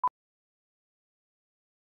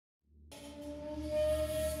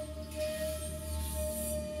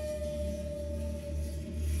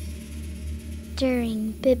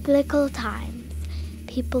During biblical times,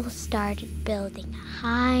 people started building a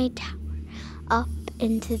high tower up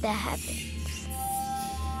into the heavens.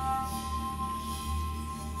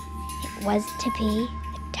 It was to be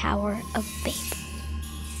the Tower of Babel.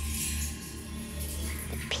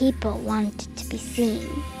 The people wanted to be seen.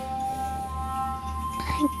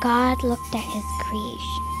 God looked at his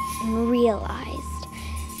creation and realized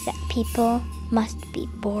that people must be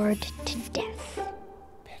bored to death.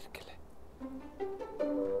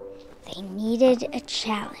 They needed a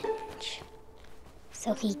challenge,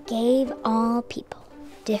 so he gave all people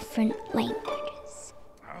different languages.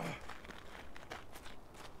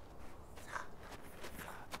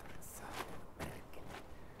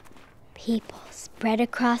 People spread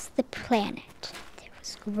across the planet. There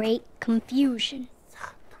was great confusion.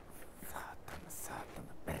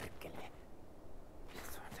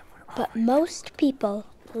 But most people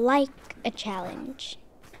like a challenge,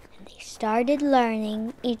 and they started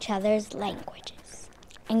learning each other's languages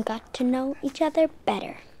and got to know each other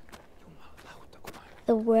better.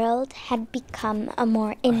 The world had become a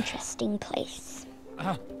more interesting place.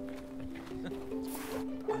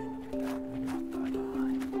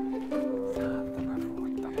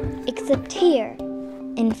 Except here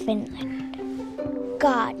in Finland.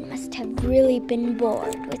 God must have really been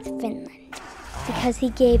bored with Finland, because he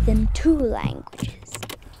gave them two languages,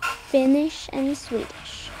 Finnish and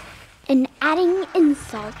Swedish. And adding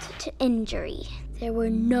insult to injury, there were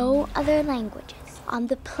no other languages on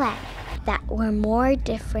the planet that were more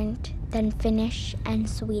different than Finnish and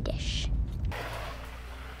Swedish.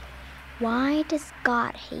 Why does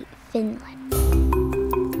God hate Finland?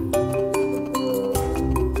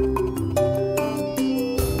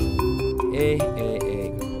 Ei.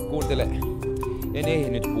 Kuuntele. En ehdi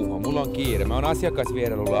nyt puhua. Mulla on kiire. Mä oon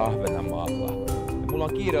asiakasvierailulla Ahvenanmaalla. Ja mulla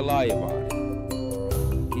on kiire laivaan.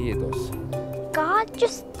 Kiitos. God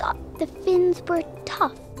just thought the Finns were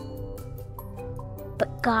tough. But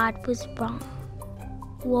God was wrong.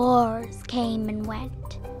 Wars came and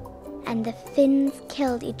went, and the Finns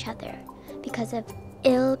killed each other because of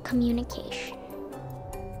ill communication.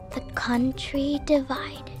 The country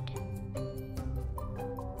divided.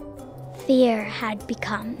 Fear had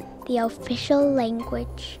become the official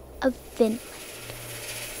language of Finland.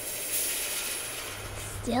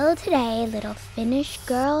 Still today, little Finnish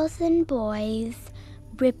girls and boys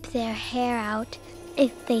rip their hair out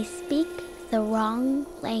if they speak the wrong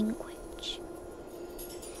language.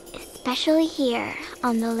 Especially here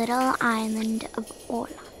on the little island of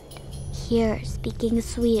Åland. Here, speaking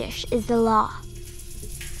Swedish is the law.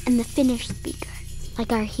 And the Finnish speakers,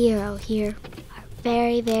 like our hero here, are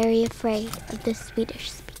very, very afraid of the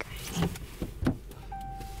Swedish speakers.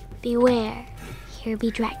 Beware, here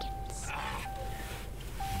be dragons.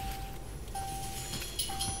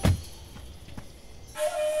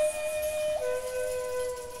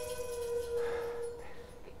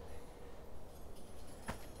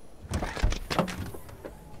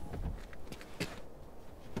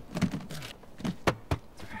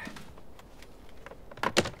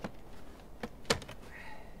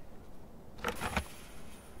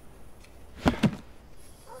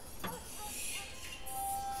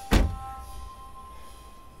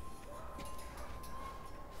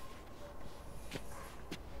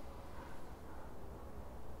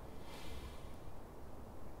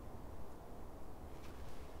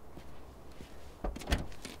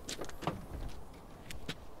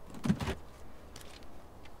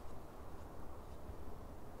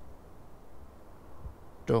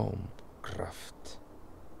 Domkraft.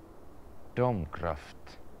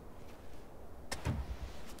 Domkraft.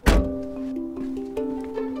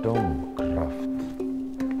 Domkraft.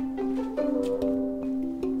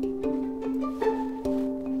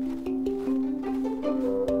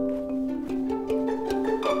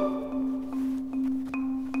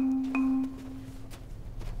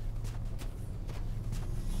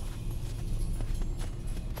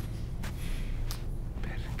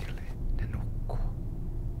 Perkele, ne nukkuu.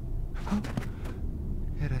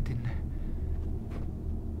 Herätin ne.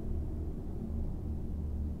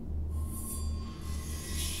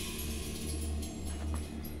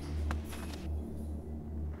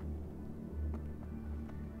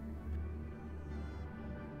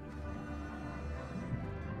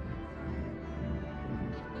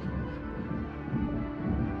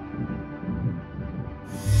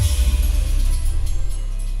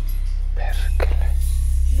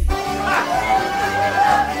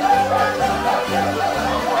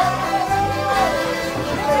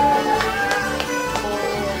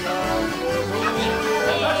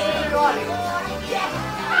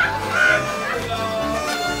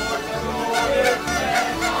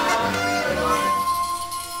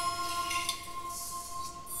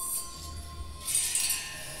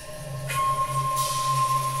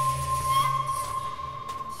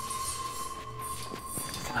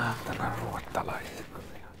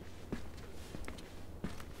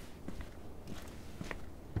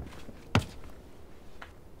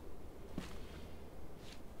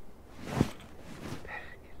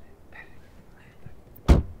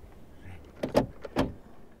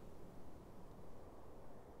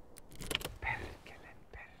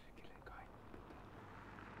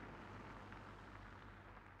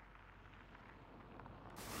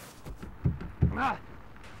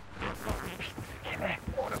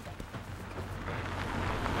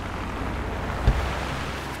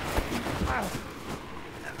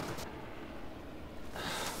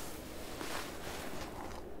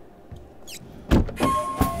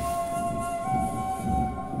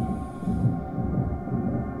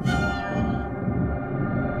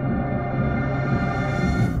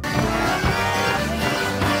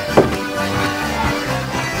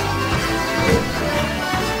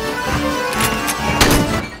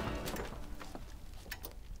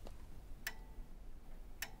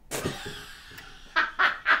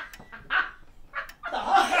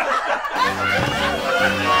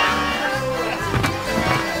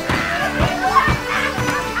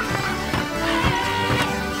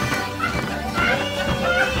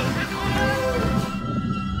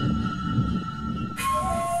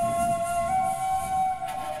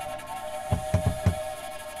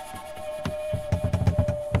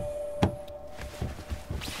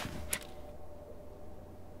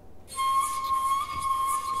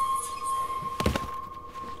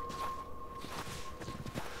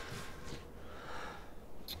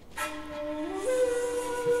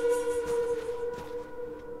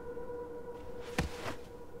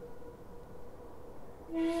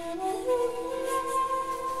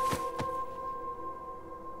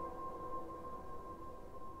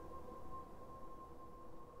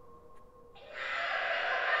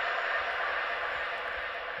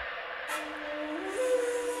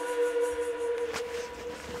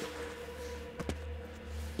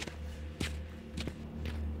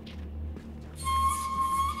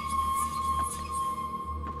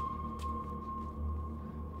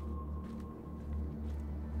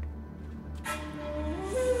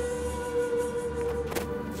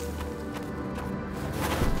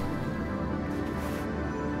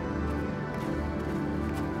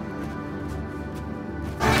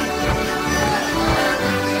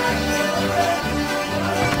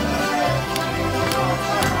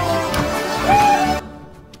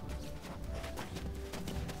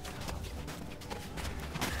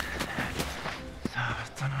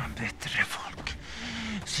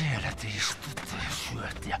 Siellä te istutte ja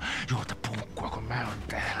syöt ja juotte punkkua, kun mä oon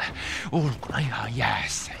täällä ulkona ihan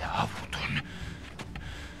jäässä ja avuton.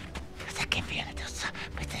 Säkin pienet, jos sä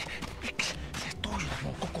miksi sä tuijotat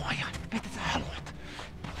mua koko ajan? Mitä sä haluat?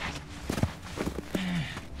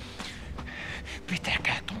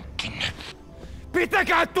 Pitäkää tunkkinne!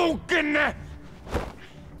 Pitäkää tunkkinne!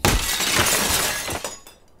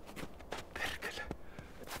 Perkele.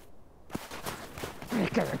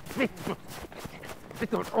 Mikä vittu?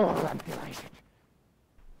 Vitun ålantilaiset.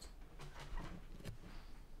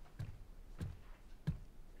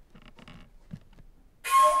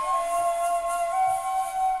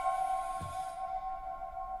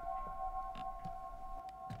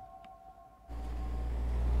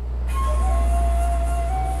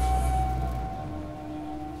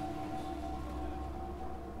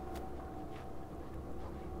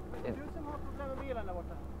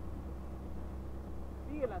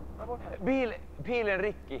 Bilen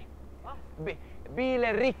rikki.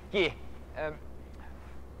 Bilen rikki.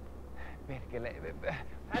 Perkele.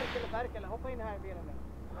 Perkele, hoppa in här i bilen nu.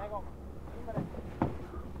 En gång. In med det.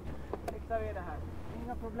 Fixar vi det här.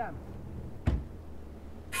 Inga problem.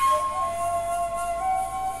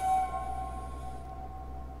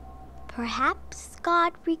 Perhaps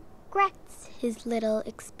God regrets his little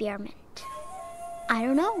experiment. I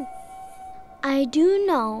don't know. I do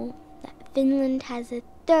know that Finland has a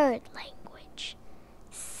third language,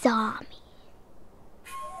 Sami.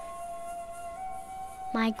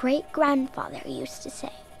 My great-grandfather used to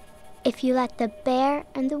say, if you let the bear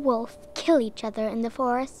and the wolf kill each other in the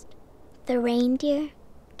forest, the reindeer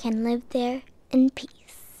can live there in peace.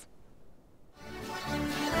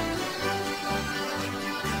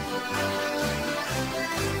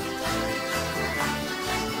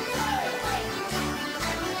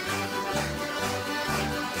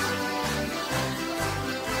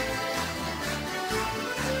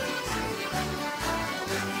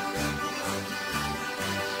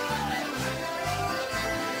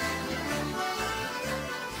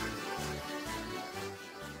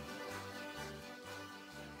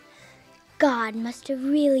 God must have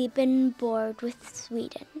really been bored with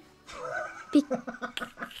Sweden.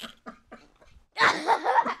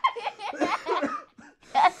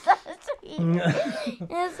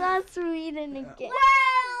 It's not Sweden again.